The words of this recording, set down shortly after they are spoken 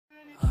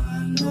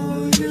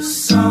know you're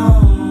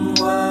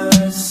somewhere.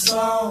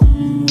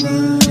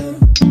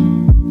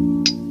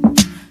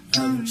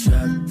 I'm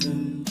trapped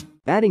in.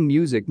 Adding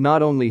music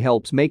not only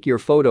helps make your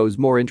photos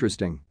more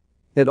interesting,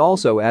 it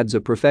also adds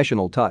a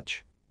professional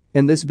touch.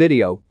 In this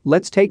video,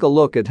 let's take a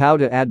look at how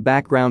to add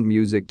background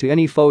music to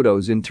any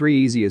photos in 3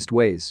 easiest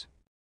ways.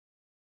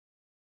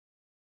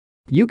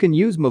 You can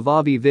use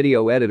Movavi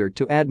Video Editor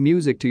to add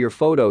music to your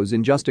photos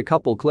in just a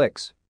couple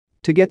clicks.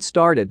 To get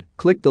started,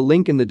 click the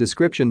link in the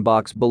description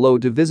box below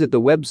to visit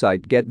the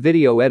website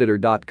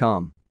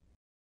getvideoeditor.com.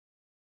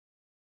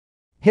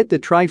 Hit the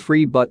Try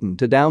Free button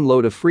to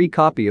download a free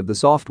copy of the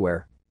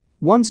software.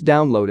 Once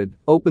downloaded,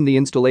 open the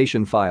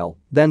installation file,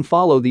 then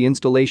follow the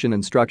installation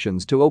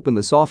instructions to open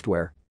the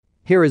software.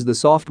 Here is the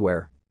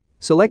software.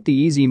 Select the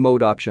Easy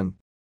Mode option.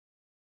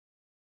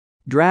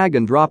 Drag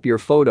and drop your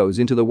photos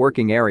into the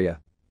working area.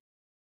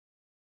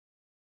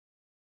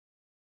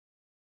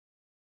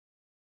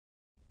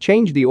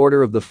 Change the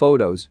order of the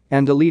photos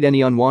and delete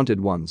any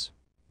unwanted ones.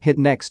 Hit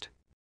Next.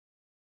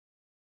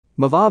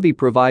 Movavi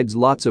provides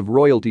lots of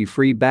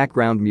royalty-free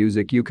background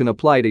music you can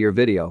apply to your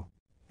video.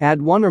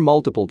 Add one or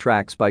multiple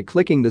tracks by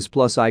clicking this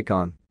plus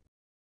icon.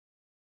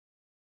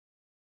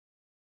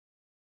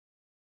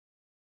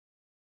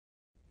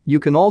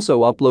 You can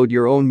also upload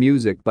your own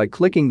music by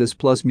clicking this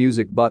plus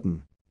music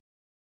button.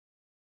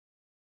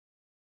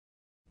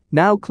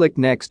 Now click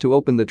Next to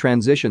open the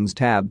Transitions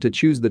tab to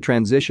choose the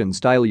transition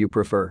style you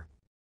prefer.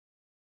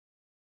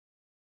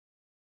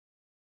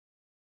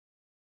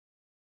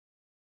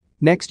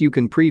 Next, you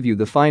can preview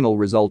the final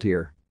result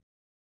here.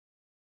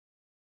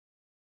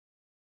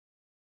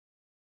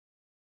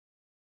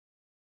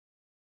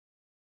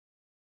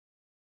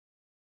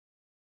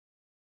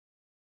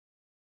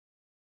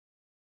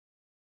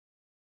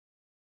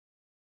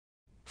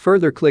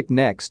 Further, click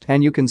Next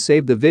and you can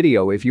save the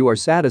video if you are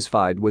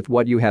satisfied with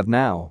what you have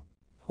now.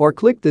 Or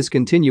click this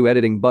Continue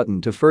Editing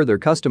button to further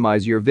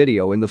customize your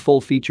video in the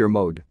full feature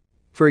mode.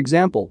 For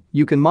example,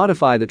 you can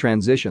modify the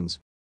transitions,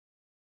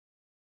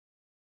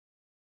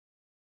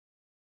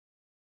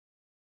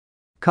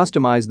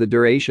 customize the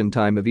duration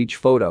time of each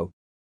photo,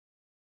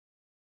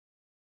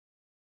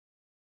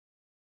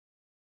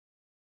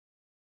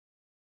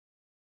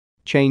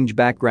 change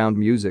background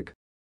music,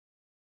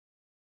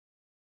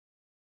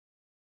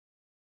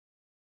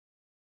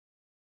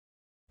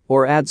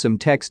 or add some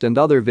text and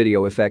other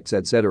video effects,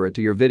 etc. to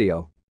your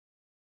video.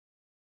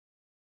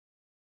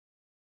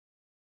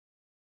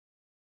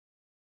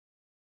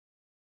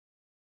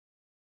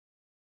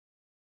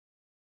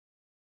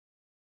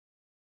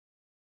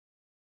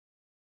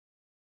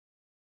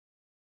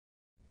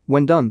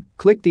 When done,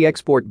 click the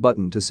Export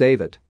button to save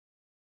it.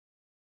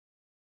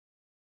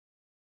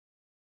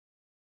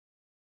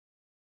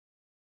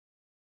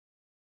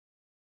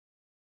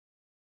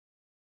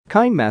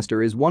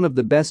 KineMaster is one of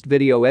the best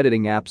video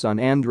editing apps on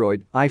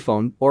Android,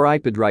 iPhone, or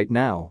iPad right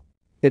now.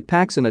 It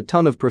packs in a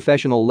ton of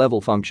professional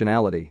level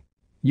functionality.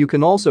 You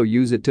can also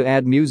use it to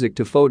add music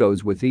to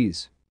photos with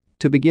ease.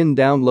 To begin,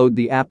 download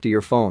the app to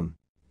your phone.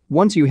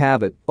 Once you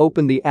have it,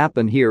 open the app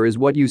and here is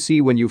what you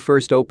see when you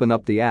first open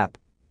up the app.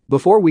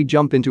 Before we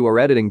jump into our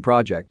editing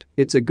project,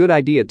 it's a good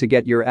idea to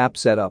get your app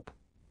set up.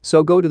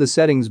 So go to the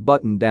Settings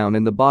button down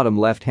in the bottom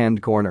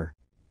left-hand corner.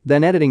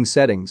 Then Editing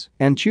Settings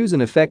and choose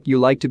an effect you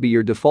like to be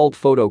your default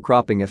photo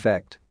cropping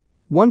effect.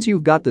 Once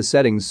you've got the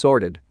settings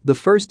sorted, the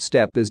first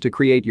step is to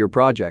create your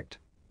project.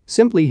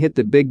 Simply hit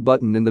the big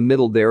button in the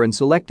middle there and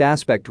select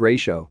Aspect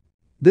Ratio.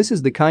 This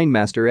is the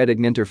KineMaster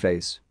editing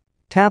interface.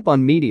 Tap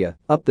on Media,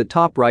 up the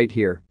top right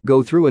here,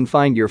 go through and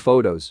find your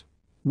photos.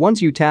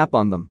 Once you tap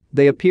on them,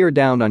 they appear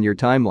down on your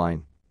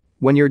timeline.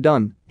 When you're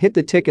done, hit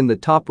the tick in the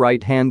top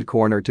right-hand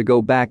corner to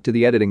go back to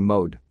the editing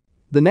mode.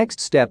 The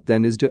next step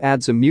then is to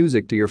add some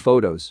music to your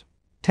photos.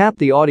 Tap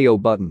the Audio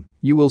button,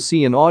 you will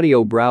see an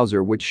audio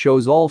browser which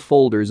shows all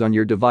folders on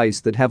your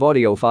device that have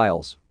audio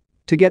files.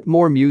 To get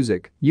more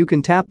music, you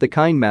can tap the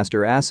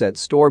KineMaster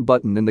Assets Store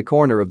button in the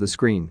corner of the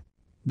screen.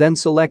 Then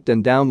select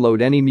and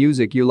download any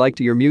music you like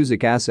to your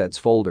Music Assets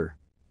folder.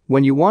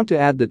 When you want to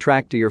add the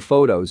track to your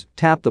photos,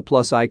 tap the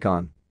plus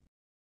icon.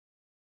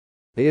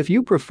 If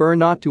you prefer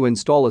not to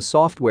install a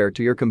software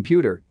to your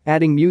computer,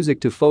 adding music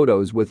to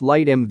photos with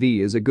LightMV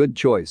is a good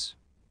choice.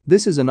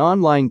 This is an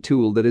online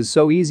tool that is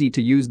so easy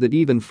to use that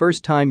even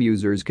first-time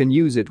users can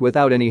use it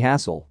without any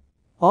hassle.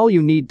 All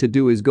you need to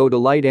do is go to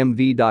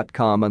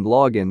lightmv.com and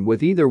log in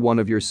with either one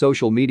of your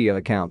social media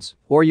accounts,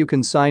 or you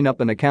can sign up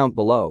an account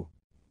below.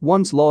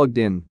 Once logged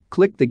in,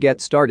 click the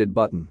Get Started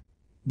button.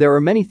 There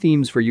are many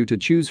themes for you to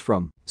choose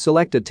from,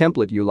 select a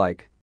template you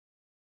like.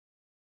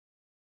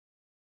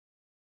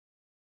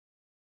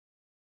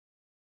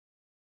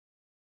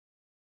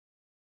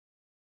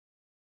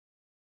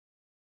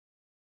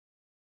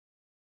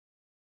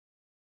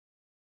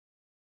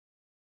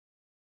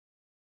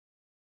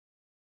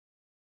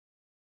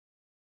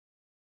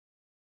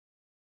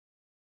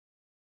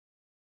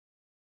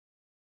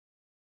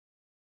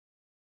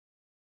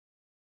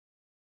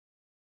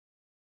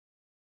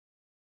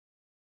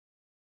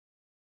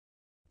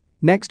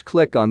 Next,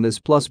 click on this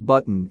plus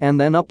button and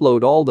then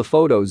upload all the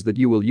photos that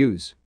you will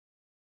use.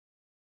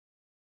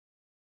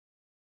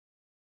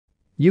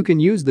 You can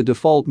use the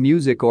default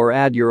music or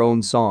add your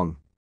own song.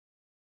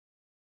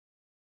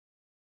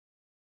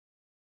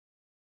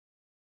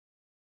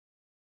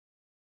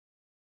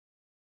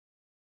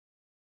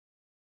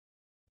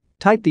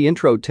 Type the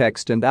intro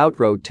text and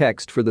outro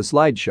text for the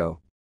slideshow.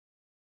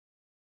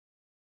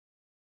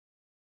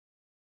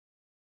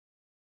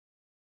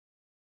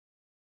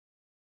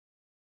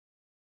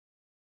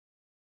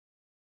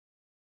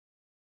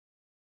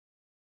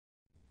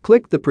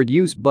 Click the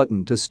Produce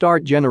button to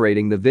start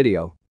generating the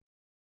video.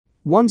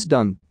 Once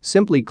done,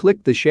 simply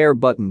click the Share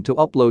button to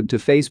upload to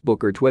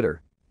Facebook or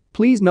Twitter.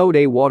 Please note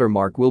a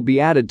watermark will be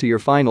added to your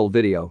final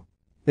video.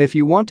 If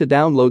you want to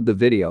download the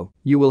video,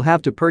 you will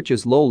have to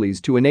purchase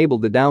lollies to enable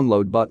the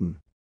download button.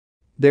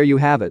 There you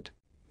have it.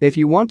 If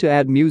you want to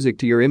add music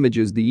to your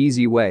images the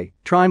easy way,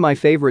 try my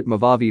favorite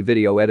Movavi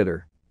Video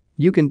Editor.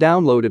 You can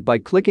download it by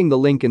clicking the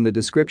link in the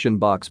description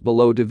box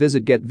below to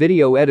visit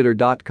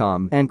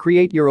getvideoeditor.com and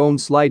create your own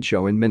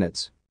slideshow in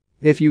minutes.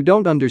 If you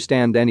don't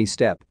understand any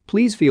step,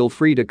 please feel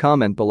free to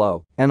comment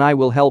below, and I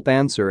will help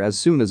answer as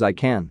soon as I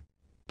can.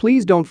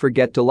 Please don't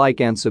forget to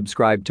like and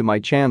subscribe to my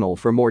channel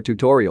for more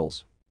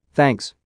tutorials. Thanks.